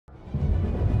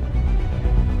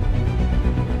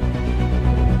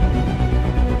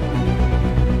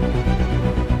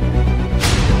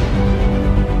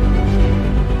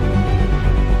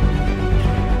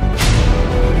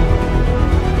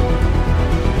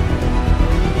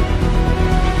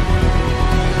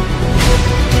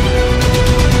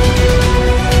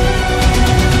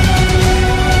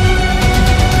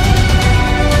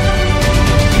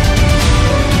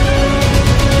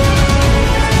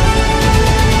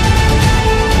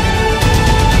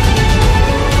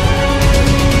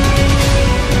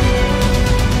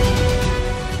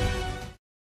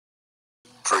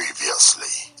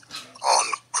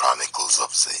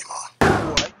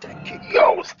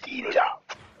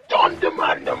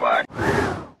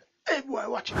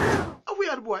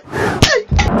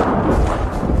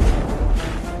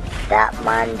that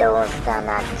man don't stand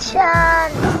a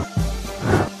chance.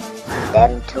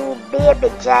 Them two baby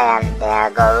giants,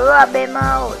 they're gonna rub him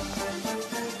out.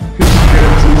 His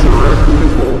chances are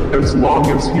equitable. As long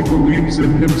as he believes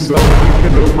in himself, he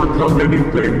can overcome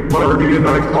anything. Marty and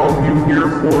I called you here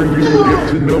for you to get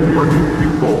to know your new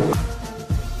people.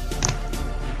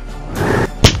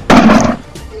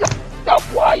 That's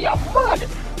why I'm mad.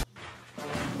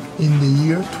 In the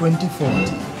year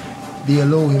 2040, the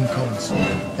Elohim Council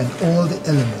and all the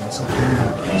elements of the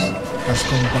universe has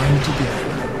combined together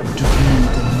to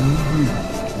create a new breed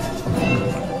of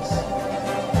humans.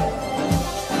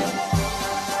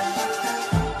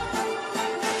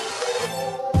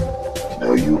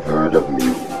 Now you've heard of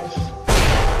mutants,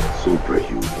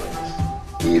 superhumans,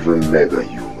 even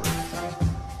mega-humans.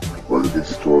 Well, the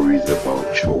story is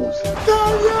about chosen.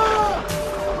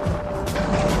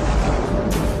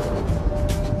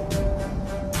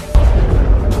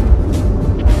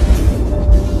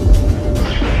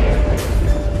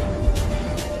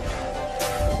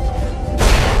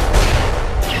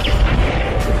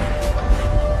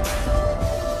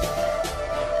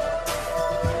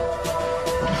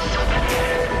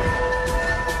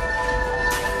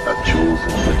 A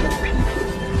chosen set of people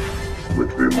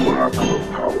with remarkable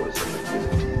powers and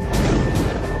abilities.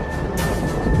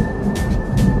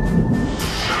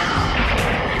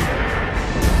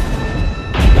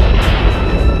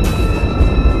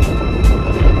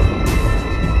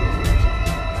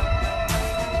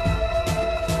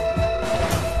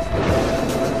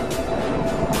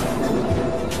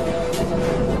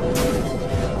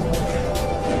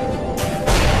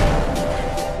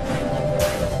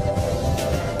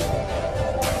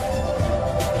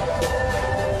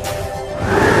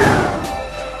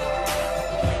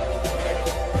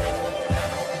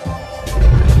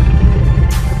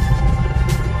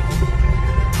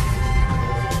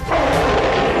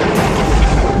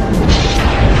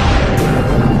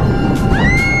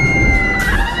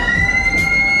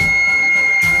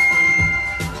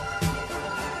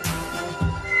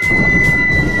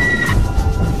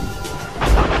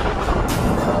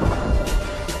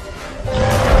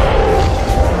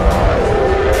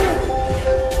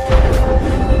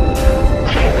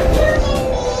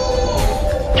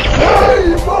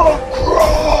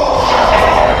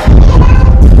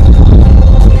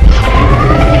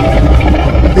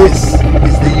 This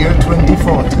is the year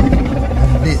 2040,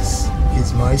 and this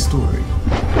is my story.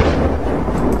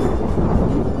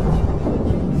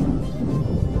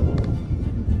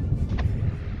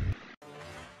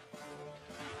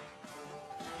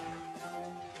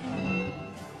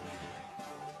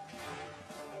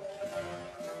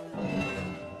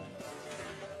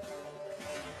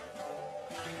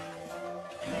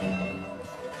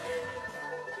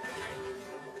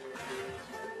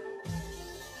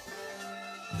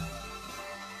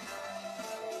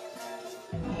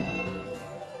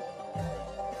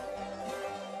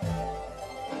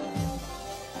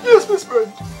 Yes, Miss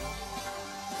Brent.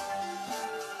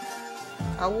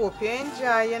 I hope you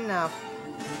enjoy your nap.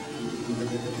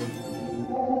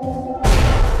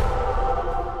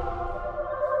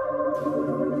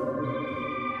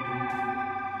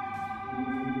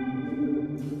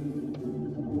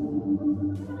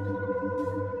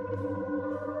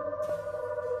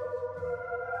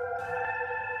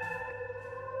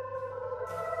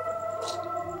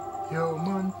 Yo,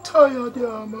 man, tired,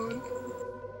 yeah, man.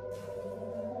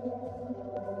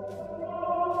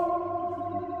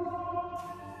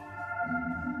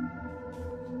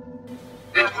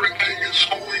 Everything is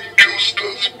going just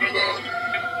as planned.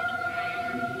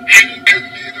 She can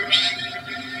neither see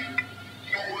me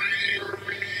nor hear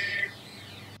me.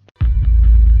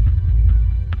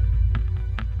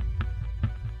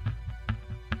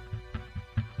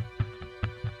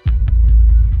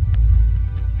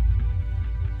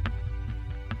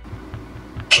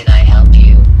 Can I help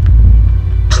you?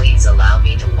 Please allow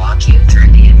me to walk you through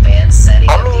the advanced setting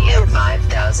of the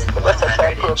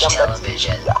M5100-inch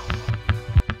television.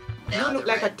 You look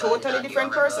like a totally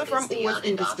different person from who was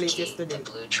in this place yesterday.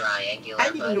 I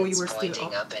didn't know you were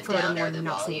still up, furthermore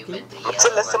not smoking.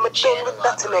 Until I see me done with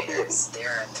that, you know, baby. There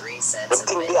are 3 Them sets of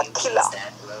think they are menus killer.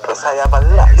 that will Plus allow I have a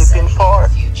you lot better living setting in for. the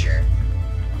future.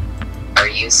 Are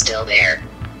you still there?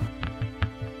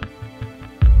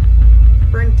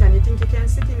 Brenton, you think you can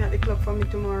sit in at the club for me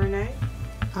tomorrow night?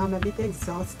 I'm a bit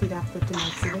exhausted after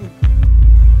tonight's event.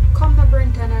 Come now,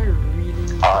 Brenton, I really need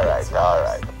to Alright, get some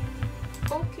alright. rest.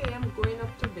 Okay, I'm going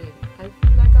up to bed. I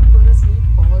feel like I'm gonna sleep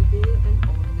all day and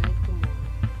all night tomorrow.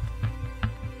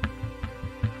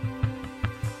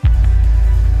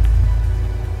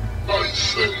 I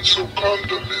sense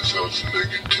Okanda lizard's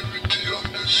negativity on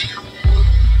this human.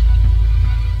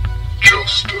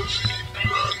 just as he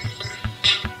planned it.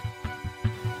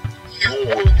 You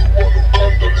were the one who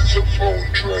Condoleezza found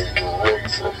trying to run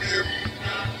from him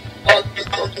at the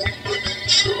Kabul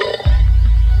Peninsula,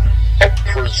 a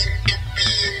prison to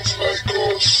beings like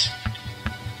us.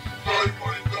 I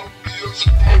might not be as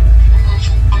powerful as a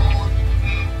god,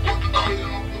 but I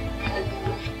have the power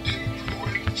of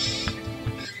influence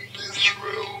in this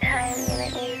realm.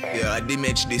 Yeah, I did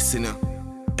mention this, you know.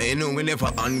 And you know, we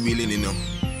never unwilling, you know.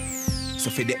 So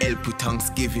for the help with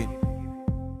Thanksgiving.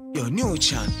 Yo, new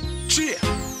chan. Cheer.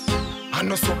 I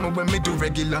know something when me do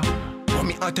regular. But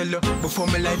me I tell you before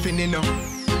my life in, you know.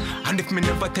 And if me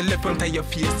never tell you front of your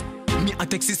face, me I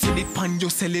text you send it pan your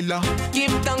cellular.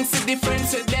 Give thanks to the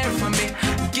friends who there for me.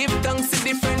 Give thanks to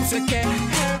the friends who care.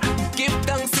 Give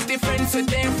thanks to the friends who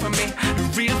there for me.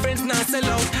 Real friends not sell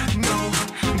out, no.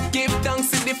 Give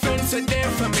thanks to the friends who there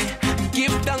for me.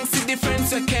 Give thanks to the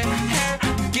friends who care.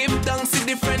 Give thanks to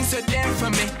the friends who there for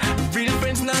me. Real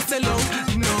friends not sell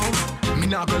out, no. Me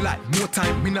not go lie, more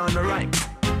time, me not no right.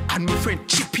 And my friend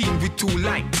chip in with 2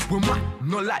 lines. We man,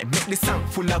 no lie, make the song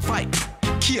full of vibe.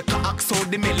 Cake a axe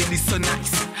out the melody so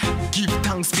nice. Give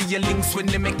thanks for your links when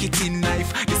they make it in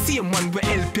life. The same one will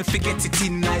help you forget it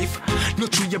in life.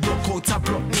 Not through your broke out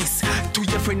abruptness. To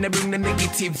your friend they bring the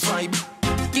negative vibe.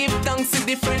 Give thanks to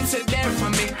the friends who there for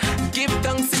me. Give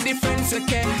thanks to the friends who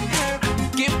care.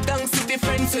 Give thanks to the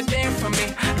friends who there for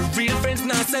me. Real friends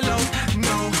not sell out,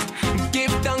 no.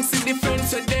 Give thanks to the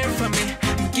friends who there for me.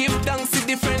 Give thanks to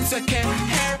the friends who care.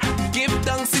 Give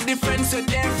thanks to the friends who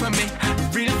there for me.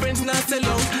 Real friends not sell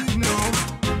out, no.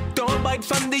 Don't bite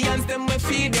from the hands them we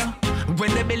feed ya.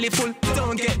 When the belly full,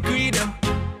 don't get greedy.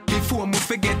 Before me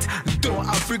forget, don't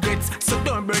have regrets. So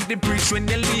don't burn the bridge when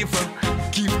they leave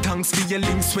her. Give thanks for your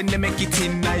links when they make it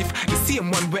in life. The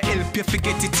same one will help you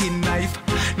forget it in life.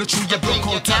 Not through your broke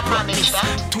out abruptness.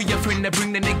 To your friend they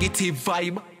bring the negative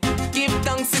vibe. Give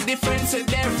thanks to the friends who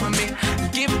there for me.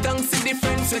 Give thanks to the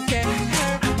friends who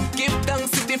care. Give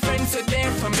thanks to the friends who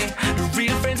there for me.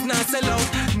 Real friends not sell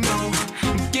out, no.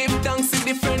 Give thanks to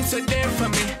the friends who there for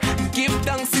me. Give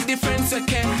thanks to the friends who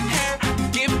care.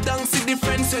 Give thanks to the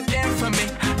friends who there for me.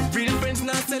 Real friends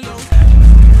not sell out.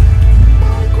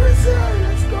 Oh, Chris,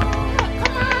 let's go.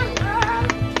 Come on, girl.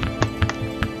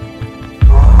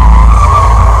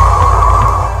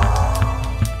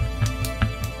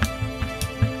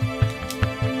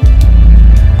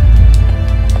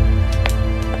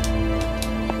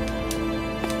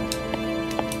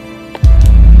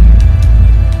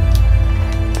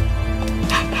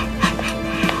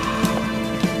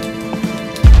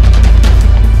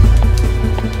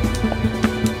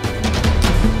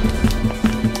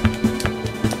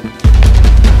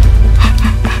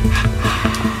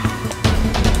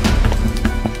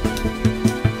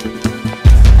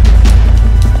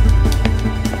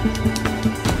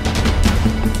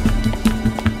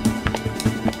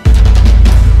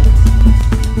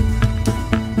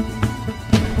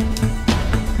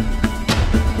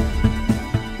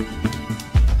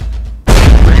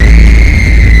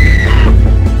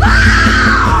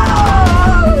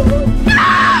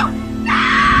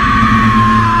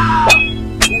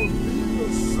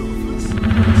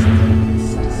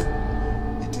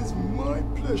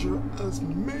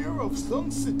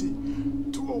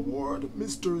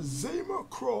 Mr. Xayma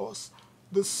Chross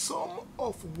the sum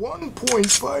of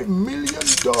 $1.5 million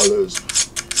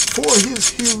for his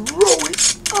heroic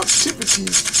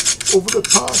activities over the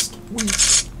past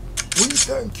week. We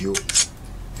thank you.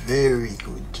 Very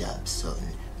good job, son.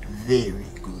 Very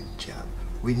good job.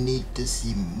 We need to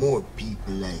see more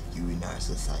people like you in our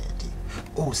society.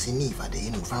 Oh, Sinifa,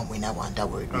 you know, from when I want to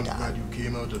work with I'm glad you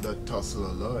came out of that tussle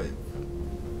alive.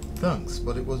 Thanks,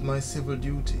 but it was my civil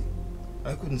duty.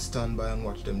 I couldn't stand by and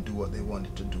watch them do what they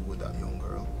wanted to do with that young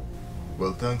girl.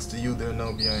 Well, thanks to you, they're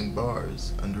now behind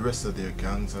bars, and the rest of their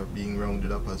gangs are being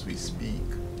rounded up as we speak.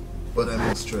 But I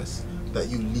must stress that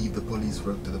you leave the police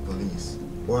work to the police,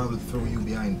 or I will throw you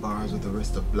behind bars with the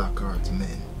rest of Blackheart's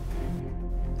men.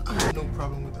 I have no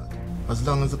problem with that, as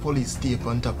long as the police stay up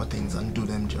on top of things and do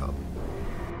them job.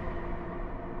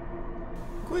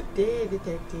 Good day,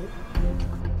 detective.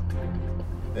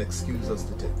 Excuse us,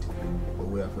 detective, but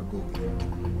we have to go.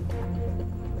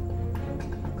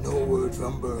 No word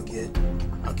from Burke yet.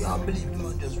 I can't believe the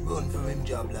man just run from him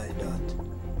job like that.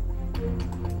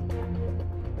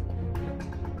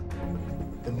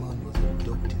 The man was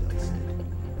abducted, I said.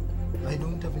 I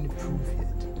don't have any proof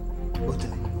yet, but I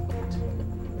know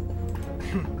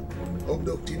it.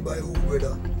 Abducted by who,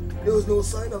 brother? There was no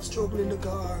sign of struggle in the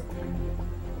car.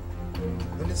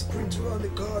 And his prints were on the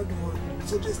car door,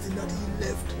 suggesting that he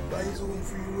left by his own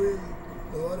free will.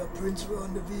 No other prints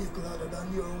around the vehicle other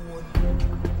than your own.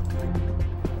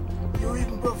 You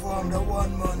even performed a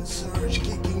one-man search,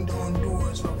 kicking down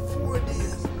doors for 4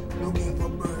 days, looking for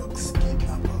Burke's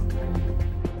kidnapper.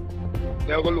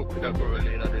 Now go look for that girl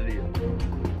in the lane.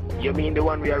 You mean the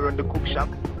one we are on the cook shop?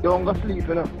 Don't go sleep,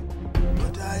 you know.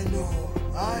 But I know,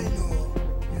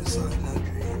 you saw it in a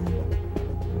dream.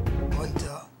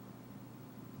 Hunter,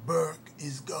 Burke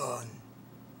is gone.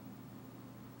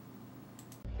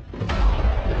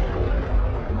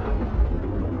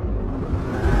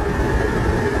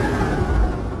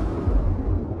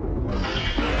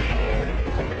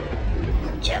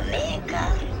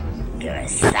 Jamaica, your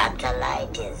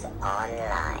satellite is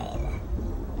online.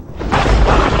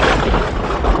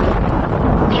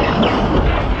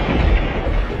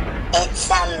 It's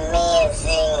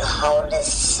amazing how the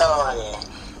sun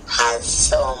has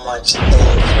so much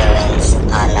influence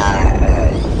on our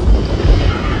earth.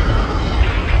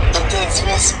 It is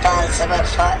responsible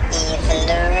for even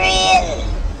the rain.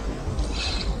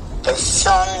 The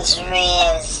sun's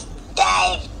rays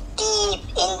dive deep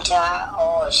into our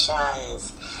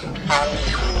oceans and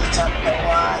heat up the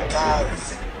waters.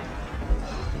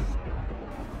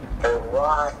 The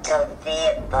water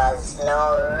vapors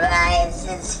now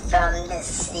rises from the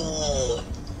sea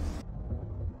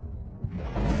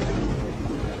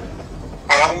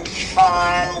and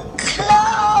form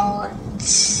clouds.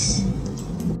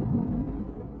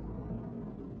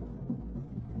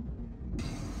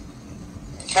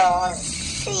 Those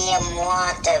same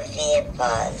water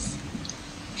vapors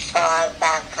fall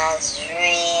back as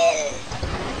rain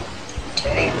to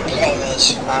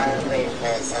replenish our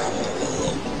rivers and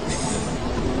lakes.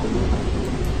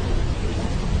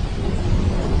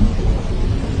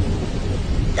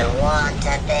 The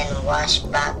water then washes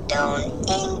back down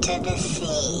into the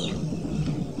sea.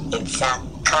 It's a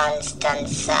constant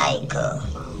cycle.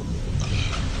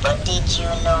 But did you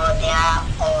know there are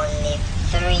only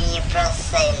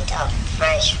 3% of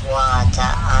fresh water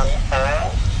on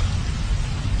Earth?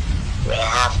 We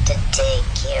have to take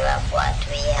care of what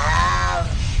we have.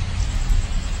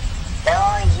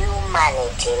 Though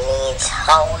humanity needs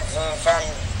houses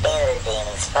and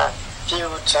buildings for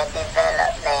future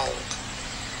development,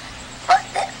 but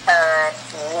the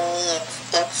earth needs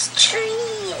its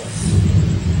trees.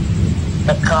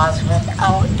 Because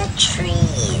without the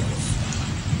trees,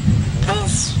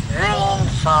 this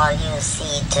rainfall you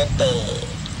see today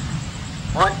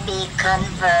would be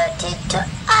converted to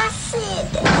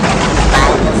acid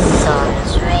by the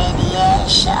sun's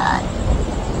radiation.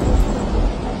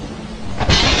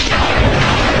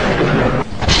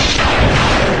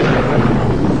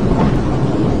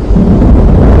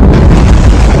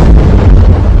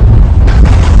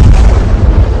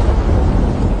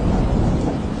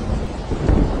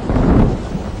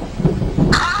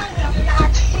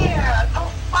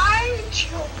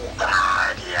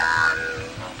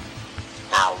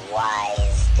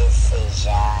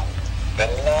 The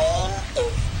name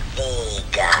is The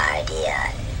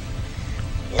Guardian.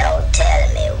 Now tell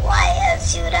me, why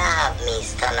else you'd have me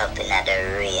stand up in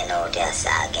the rain out there so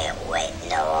I get wet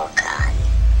no can?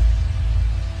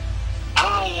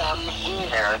 I am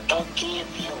here to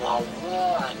give you a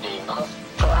warning of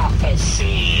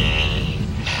prophecy.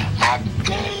 A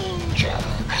danger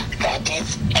that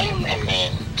is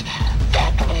imminent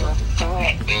that will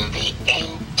threaten the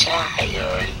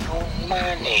entire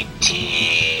humanity.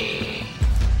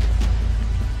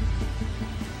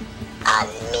 And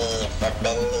me to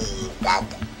believe that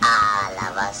all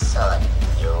of a sudden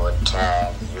you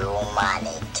turn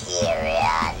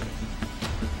humanitarian.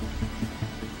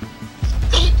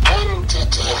 The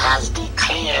entity has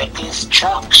declared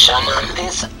destruction on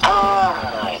this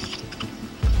earth.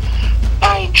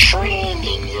 By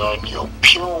training your new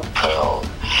pupil,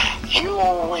 you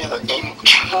will in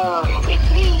turn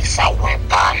release a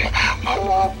weapon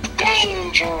more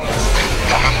dangerous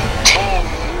than 10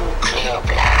 nuclear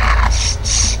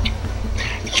blasts.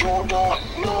 You don't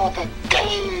know the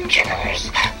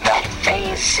dangers that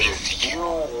faces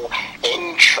you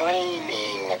in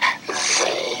training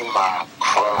Xayma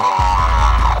Chross.